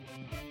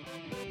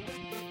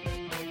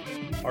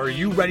Are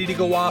you ready to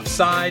go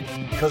offside?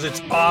 Because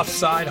it's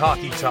Offside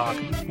Hockey Talk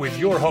with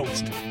your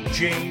host,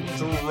 James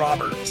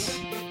Roberts.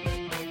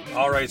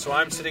 All right, so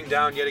I'm sitting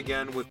down yet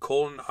again with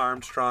Colton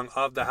Armstrong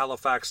of the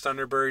Halifax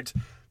Thunderbirds.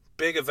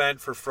 Big event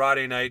for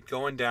Friday night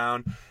going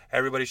down.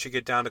 Everybody should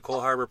get down to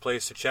Cole Harbour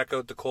Place to check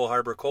out the Cole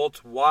Harbour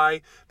Colts.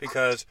 Why?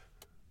 Because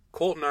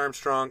Colton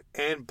Armstrong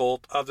and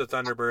Bolt of the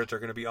Thunderbirds are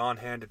going to be on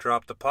hand to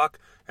drop the puck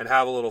and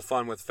have a little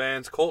fun with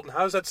fans. Colton, how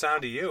does that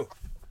sound to you?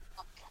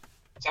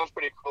 Sounds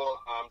pretty cool.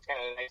 It's kind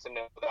of nice to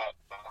know that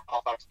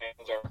Halifax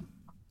fans are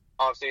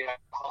obviously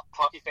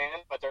hockey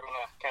fans, but they're going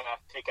to kind of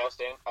take us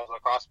in as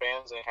lacrosse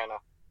fans and kind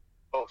of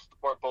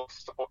support both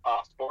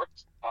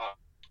sports.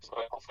 So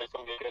hopefully it's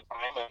going to be a good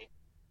time and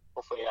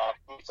hopefully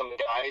meet some of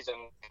the guys and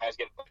guys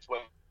get a nice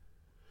win.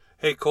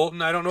 Hey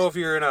Colton, I don't know if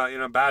you're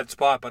in a bad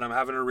spot, but I'm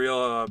having a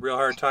real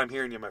hard time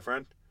hearing you, my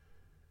friend.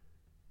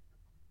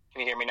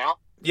 Can you hear me now?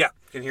 Yeah,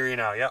 can hear you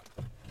now. Yeah.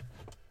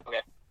 Okay.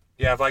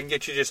 Yeah, if I can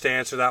get you just to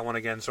answer that one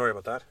again. Sorry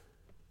about that.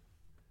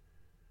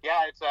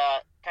 Yeah, it's a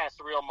kind of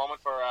surreal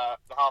moment for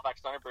the Halifax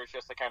Thunderbirds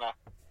just to kind of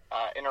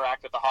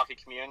interact with the hockey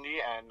community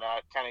and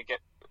kind of get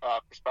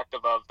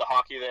perspective of the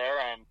hockey there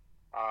and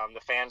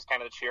the fans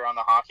kind of cheer on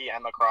the hockey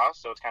and lacrosse.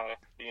 So it's kind of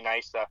be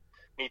nice to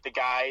meet the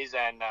guys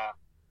and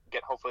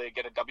hopefully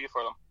get a W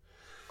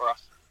for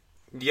us.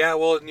 Yeah,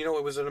 well,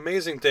 it was an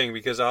amazing thing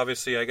because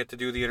obviously I get to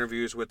do the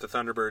interviews with the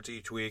Thunderbirds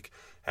each week,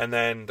 and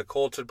then the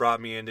Colts had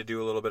brought me in to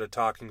do a little bit of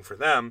talking for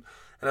them,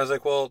 and I was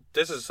like, well,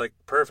 this is like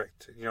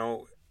perfect.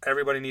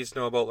 Everybody needs to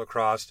know about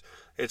lacrosse.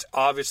 It's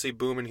obviously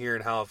booming here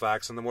in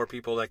Halifax, and the more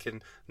people that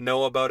can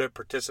know about it,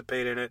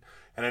 participate in it,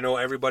 and I know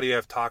everybody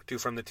I've talked to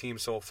from the team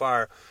so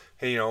far,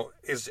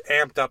 is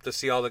amped up to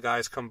see all the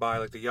guys come by,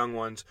 like the young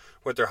ones,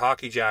 with their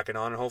hockey jacket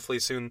on, and hopefully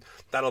soon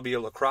that'll be a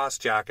lacrosse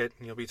jacket,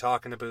 and you'll be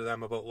talking to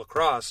them about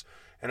lacrosse.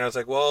 And I was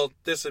like, well,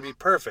 this would be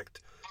perfect.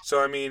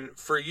 So,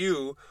 for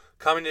you,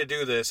 coming to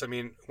do this,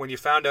 when you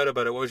found out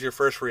about it, what was your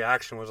first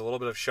reaction? Was it a little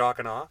bit of shock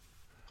and awe?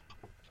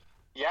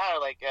 Yeah,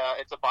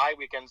 it's a bye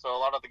weekend, so a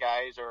lot of the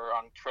guys are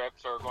on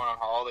trips or going on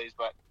holidays,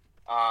 but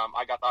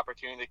I got the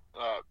opportunity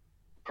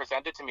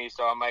presented to me,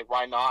 so I'm like,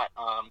 why not?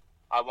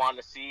 I want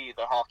to see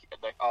the hockey,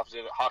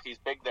 obviously the hockey's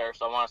big there,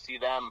 so I want to see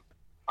them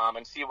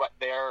and see what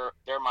their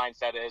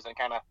mindset is and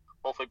kind of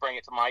hopefully bring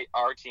it to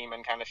our team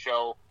and kind of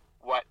show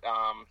what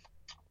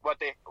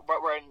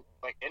we're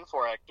in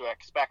for to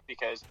expect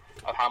because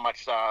of how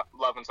much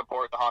love and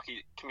support the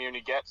hockey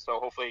community gets, so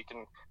hopefully you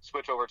can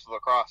switch over to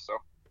lacrosse, so.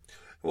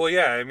 Well,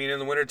 yeah, in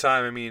the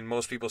wintertime,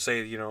 most people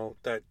say,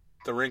 that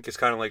the rink is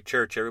kind of like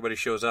church. Everybody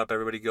shows up,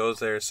 everybody goes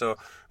there. So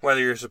whether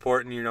you're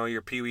supporting,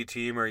 your Pee Wee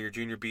team or your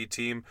Junior B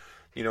team,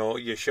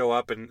 you show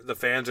up and the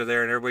fans are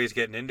there and everybody's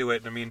getting into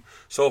it. And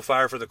so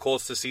far for the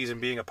Colts this season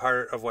being a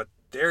part of what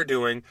they're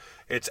doing,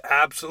 it's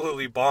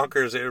absolutely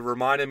bonkers. It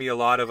reminded me a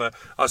lot of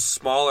a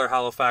smaller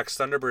Halifax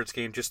Thunderbirds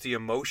game, just the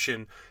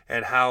emotion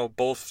and how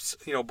both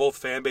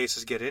fan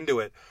bases get into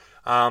it.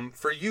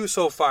 For you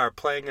so far,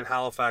 playing in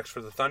Halifax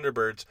for the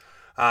Thunderbirds,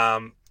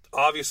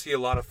 obviously a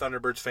lot of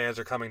Thunderbirds fans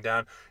are coming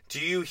down. Do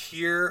you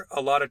hear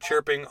a lot of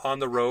chirping on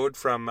the road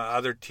from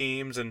other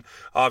teams and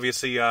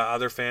obviously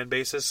other fan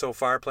bases so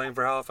far playing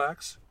for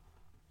Halifax?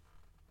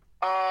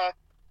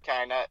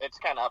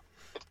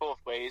 It's both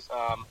ways.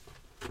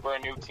 We're a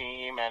new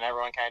team and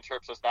everyone kind of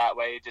chirps us that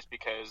way just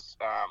because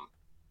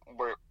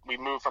we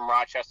moved from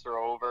Rochester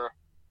over.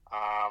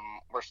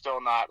 We're still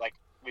not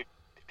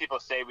people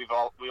say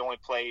we only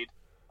played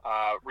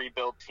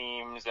rebuild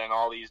teams and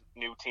all these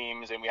new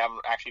teams, and we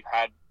haven't actually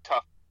had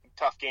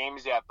tough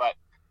games yet. But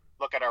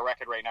look at our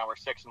record right now; we're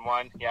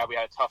 6-1. Yeah, we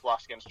had a tough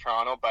loss against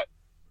Toronto, but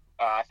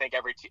I think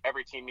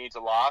every team needs a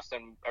loss,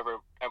 and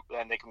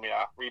they can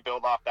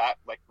rebuild off that,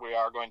 like we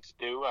are going to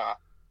do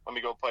when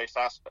we go play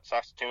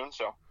Saskatoon.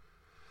 So.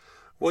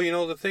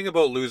 Well, the thing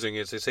about losing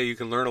is they say you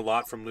can learn a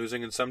lot from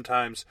losing, and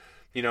sometimes,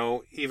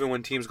 even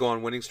when teams go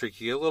on winning streak,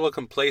 you get a little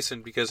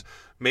complacent because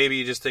maybe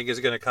you just think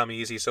it's going to come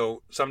easy.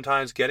 So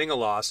sometimes getting a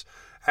loss,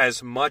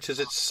 as much as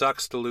it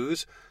sucks to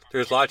lose,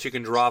 there's lots you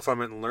can draw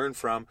from it and learn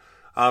from.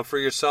 For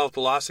yourself,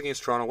 the loss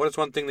against Toronto, what is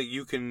one thing that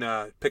you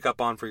can pick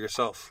up on for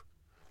yourself?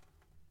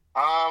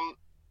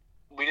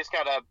 We just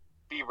got to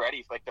be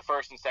ready. Like the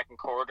first and second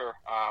quarter,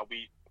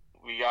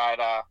 we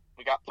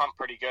got pumped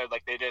pretty good.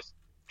 Like they just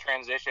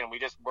transition, we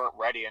just weren't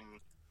ready, and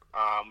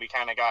we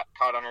kind of got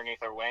caught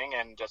underneath our wing,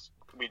 and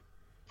we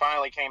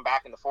finally came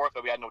back in the fourth,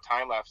 but we had no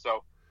time left,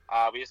 so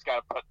we just got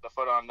to put the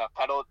foot on the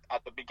pedal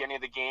at the beginning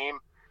of the game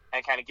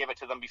and kind of give it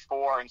to them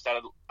before instead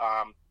of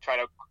try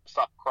to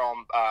stop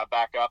crawling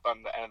back up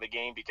on the end of the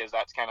game, because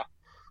that's kind of,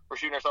 we're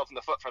shooting ourselves in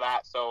the foot for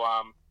that. So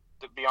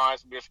to be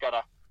honest, we just got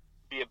to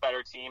be a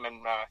better team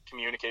and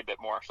communicate a bit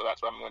more. So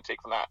that's what I'm going to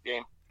take from that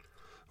game.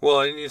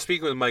 Well, and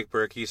speaking with Mike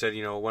Burke, he said,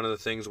 one of the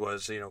things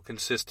was,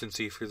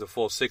 consistency through the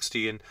full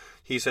 60, and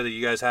he said that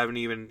you guys haven't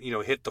even,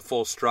 hit the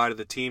full stride of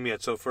the team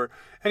yet. So for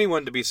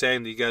anyone to be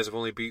saying that you guys have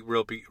only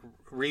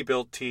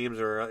rebuilt teams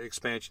or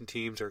expansion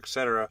teams or et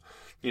cetera,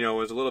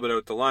 was a little bit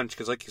out to lunch,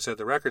 because like you said,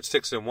 the record's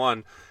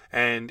 6-1,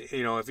 and,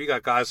 if you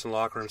got guys in the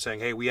locker room saying,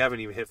 hey, we haven't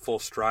even hit full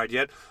stride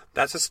yet,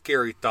 that's a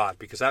scary thought,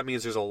 because that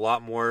means there's a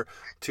lot more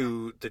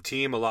to the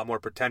team, a lot more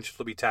potential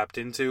to be tapped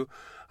into.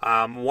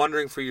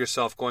 Wondering for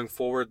yourself going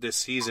forward this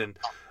season,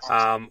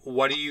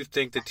 what do you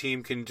think the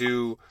team can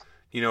do,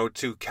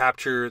 to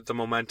capture the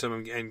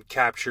momentum and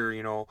capture,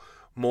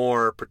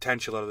 more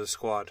potential out of the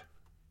squad?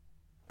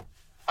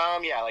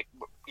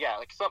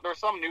 So there's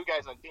some new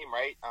guys on the team,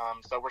 right?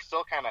 So we're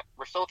still trying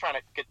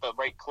to get the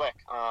right click.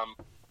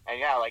 And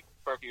yeah, like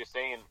Berkey was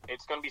saying,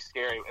 it's going to be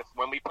scary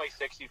when we play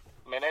 60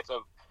 minutes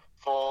of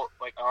full,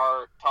 like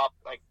our top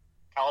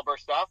caliber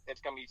stuff. We're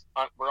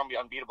going to be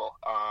unbeatable.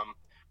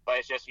 But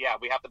it's just,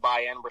 we have to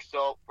buy in. We're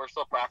still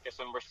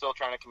practicing. We're still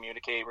trying to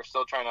communicate. We're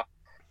still trying to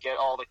get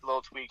all the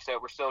little tweaks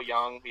out. We're still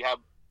young. We have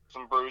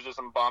some bruises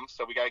and bumps,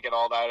 so we got to get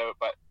all that out.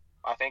 But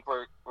I think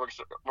we're going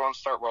to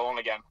start rolling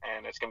again,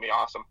 and it's going to be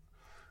awesome.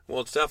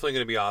 Well, it's definitely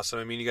going to be awesome.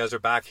 I mean, you guys are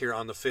back here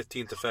on the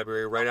 15th of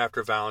February, right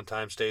after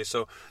Valentine's Day.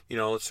 So,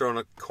 let's throw in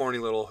a corny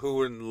little who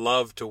wouldn't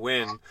love to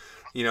win,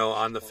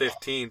 on the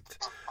 15th.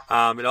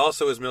 It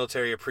also is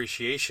Military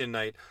Appreciation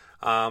Night.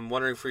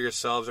 Wondering for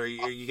yourselves, are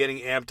you getting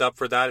amped up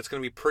for that? It's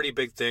going to be a pretty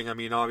big thing. I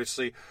mean,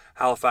 obviously,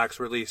 Halifax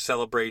really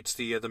celebrates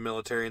the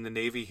military and the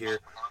Navy here,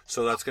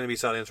 so that's going to be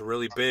something that's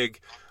really big.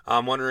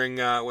 I'm wondering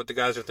what the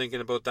guys are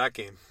thinking about that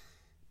game.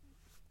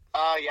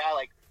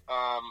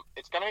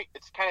 It's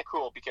kind of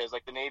cool because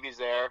the Navy's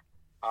there.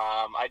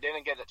 I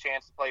didn't get a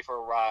chance to play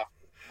for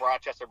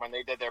Rochester when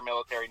they did their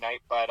military night,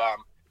 but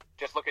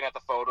just looking at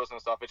the photos and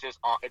stuff,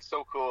 it's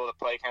so cool to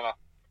play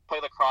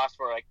lacrosse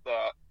for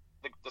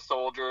the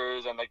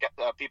soldiers and the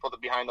people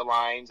that behind the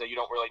lines that you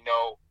don't really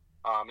know.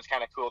 It's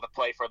kind of cool to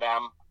play for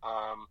them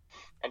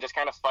and just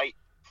kind of fight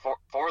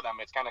for them.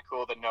 It's kind of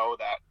cool to know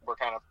that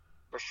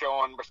we're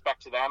showing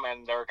respect to them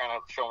and they're kind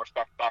of showing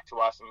respect back to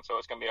us, and so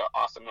it's going to be an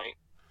awesome night.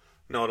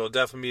 No, it'll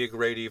definitely be a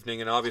great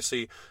evening, and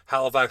obviously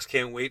Halifax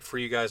can't wait for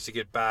you guys to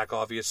get back.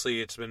 Obviously,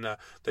 it's been the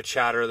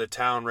chatter of the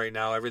town right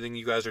now. Everything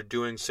you guys are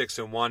doing,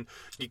 6-1.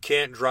 You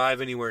can't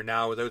drive anywhere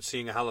now without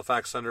seeing a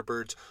Halifax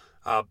Thunderbirds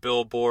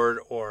billboard,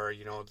 or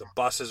the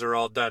buses are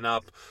all done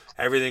up.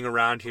 Everything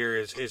around here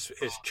is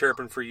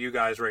chirping for you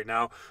guys right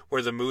now.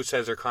 Where the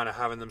Mooseheads are kind of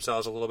having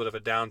themselves a little bit of a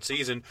down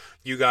season,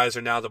 you guys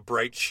are now the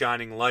bright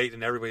shining light,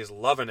 and everybody's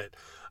loving it.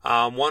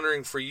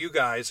 Wondering for you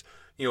guys,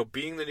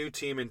 being the new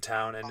team in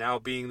town and now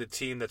being the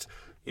team that's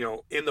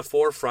in the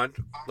forefront,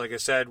 like I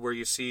said, where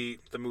you see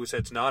the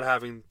Mooseheads not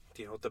having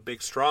the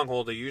big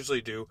stronghold they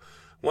usually do.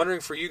 Wondering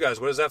for you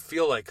guys, what does that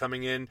feel like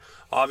coming in?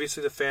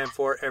 Obviously the fan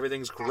fort,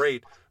 everything's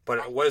great,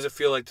 but what does it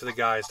feel like to the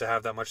guys to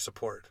have that much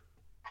support?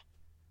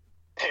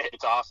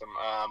 It's awesome.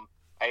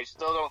 I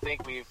still don't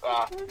think we've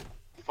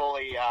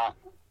fully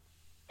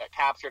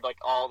captured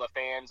all the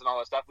fans and all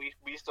that stuff.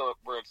 We're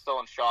still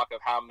in shock of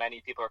how many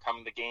people are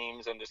coming to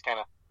games and just kind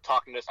of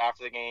talking to us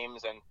after the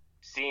games and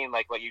seeing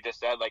what you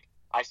just said.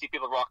 I see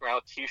people walking around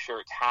with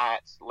t-shirts,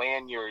 hats,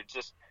 lanyards,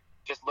 just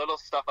little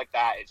stuff like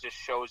that. It just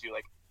shows you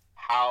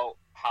how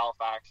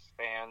Halifax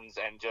fans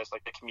and just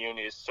the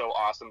community is so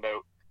awesome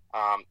about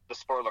the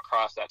sport of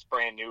lacrosse that's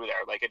brand new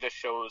there. It just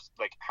shows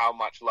how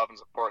much love and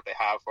support they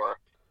have for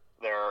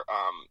their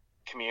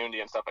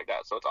community and stuff like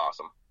that. So it's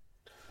awesome.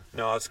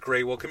 No, it's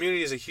great. Well,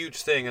 community is a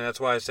huge thing, and that's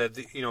why I said,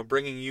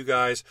 bringing you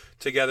guys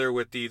together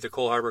with the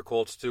Cole Harbour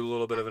Colts to do a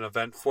little bit of an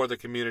event for the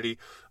community.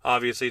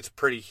 Obviously, it's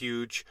pretty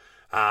huge.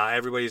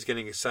 Everybody's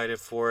getting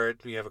excited for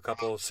it. We have a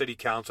couple of city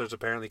councilors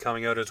apparently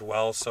coming out as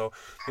well. So,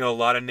 a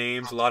lot of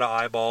names, a lot of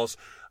eyeballs.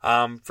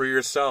 For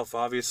yourself,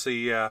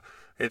 obviously,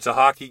 it's a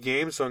hockey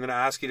game, so I'm going to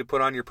ask you to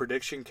put on your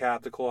prediction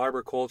cap. The Cole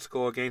Harbour Colts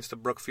go against the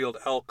Brookfield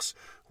Elks.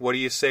 What do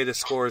you say the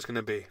score is going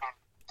to be?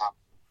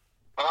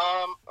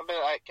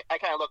 I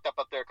kind of looked up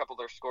there a couple of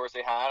their scores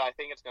they had. I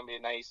think it's going to be a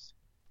nice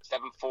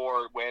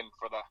 7-4 win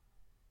for the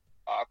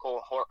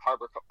Cole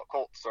Harbour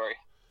Colts. Sorry.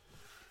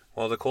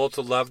 Well, the Colts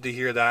would love to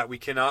hear that. We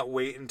cannot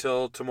wait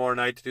until tomorrow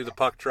night to do the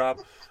puck drop.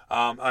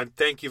 And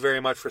thank you very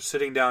much for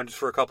sitting down just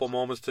for a couple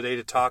moments today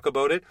to talk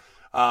about it.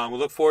 We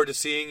look forward to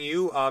seeing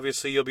you.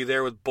 Obviously, you'll be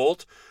there with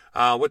Bolt.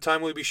 What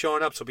time will you be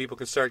showing up so people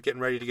can start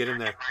getting ready to get in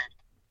there?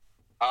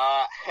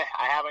 I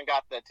haven't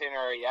got the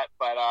itinerary yet,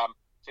 but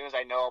as soon as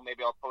I know,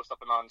 maybe I'll post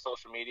something on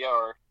social media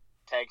or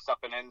tag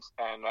something in,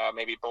 and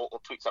maybe Bolt will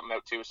tweet something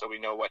out too, so we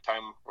know what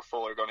time we're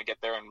fully going to get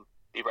there and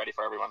be ready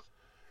for everyone.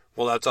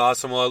 Well, that's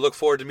awesome. Well, I look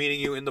forward to meeting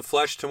you in the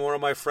flesh tomorrow,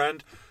 my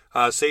friend.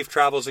 Safe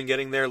travels in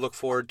getting there. Look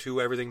forward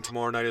to everything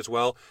tomorrow night as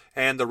well,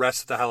 and the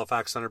rest of the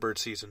Halifax Thunderbird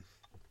season.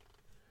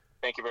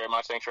 Thank you very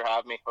much. Thanks for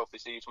having me. Hopefully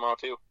see you tomorrow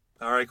too.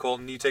 All right,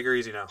 Colton. You take her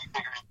easy now.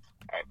 All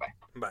right, bye.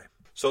 Bye.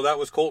 So that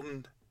was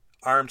Colton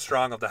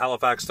Armstrong of the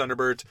Halifax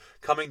Thunderbirds,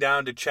 coming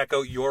down to check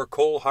out your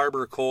Cole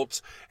Harbour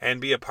Colts and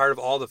be a part of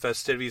all the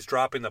festivities.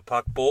 Dropping the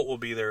Puck. Bolt will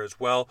be there as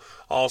well.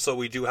 Also,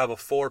 we do have a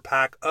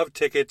 4-pack of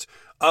tickets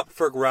up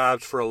for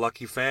grabs for a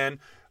lucky fan.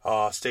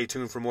 Stay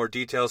tuned for more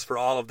details for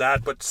all of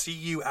that. But see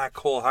you at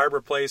Cole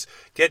Harbour Place.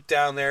 Get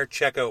down there.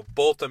 Check out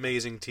both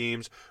amazing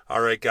teams.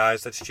 All right,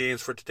 guys. That's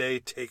James for today.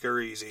 Take her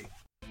easy.